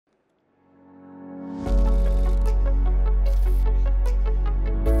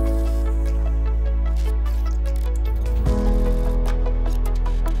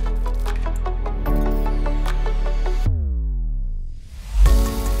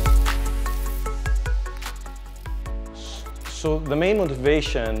So the main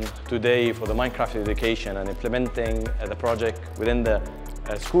motivation today for the Minecraft education and implementing the project within the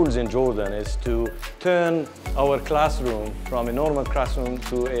schools in Jordan is to turn our classroom from a normal classroom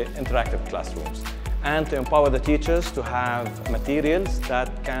to interactive classrooms, and to empower the teachers to have materials that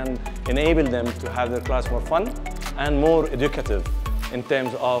can enable them to have their class more fun and more educative in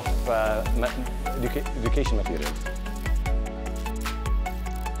terms of education materials.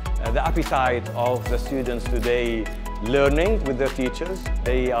 The appetite of the students today learning with their teachers,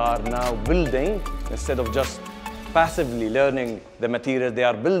 they are now building, instead of just passively learning the material, they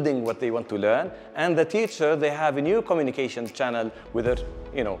are building what they want to learn. And the teacher, they have a new communication channel with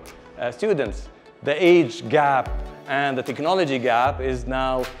their students. The age gap and the technology gap is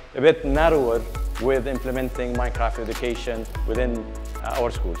now a bit narrower with implementing Minecraft education within our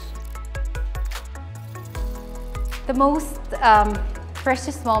schools. The most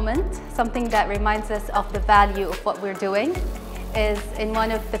precious moment, something that reminds us of the value of what we're doing, is in one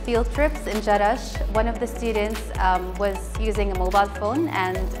of the field trips in Jarash. One of the students was using a mobile phone,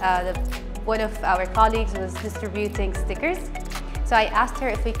 and one of our colleagues was distributing stickers. So I asked her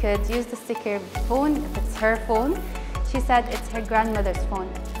if we could use the sticker phone, if it's her phone. She said it's her grandmother's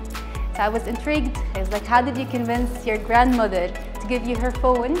phone. So I was intrigued. I was like, how did you convince your grandmother to give you her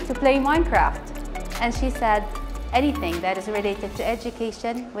phone to play Minecraft? And she said, anything that is related to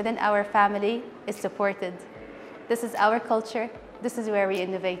education within our family is supported. This is our culture. This is where we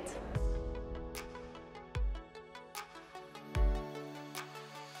innovate.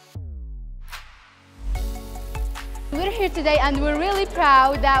 We're here today and we're really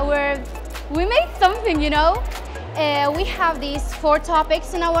proud that we made something, you know. We have these 4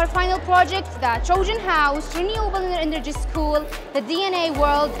 topics in our final project: the Trojan House, Renewable Energy School, the DNA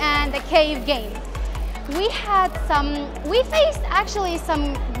World, and the Cave Game. We faced actually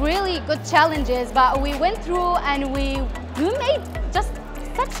some really good challenges, but we went through and we made just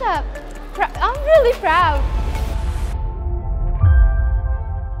such a, I'm really proud.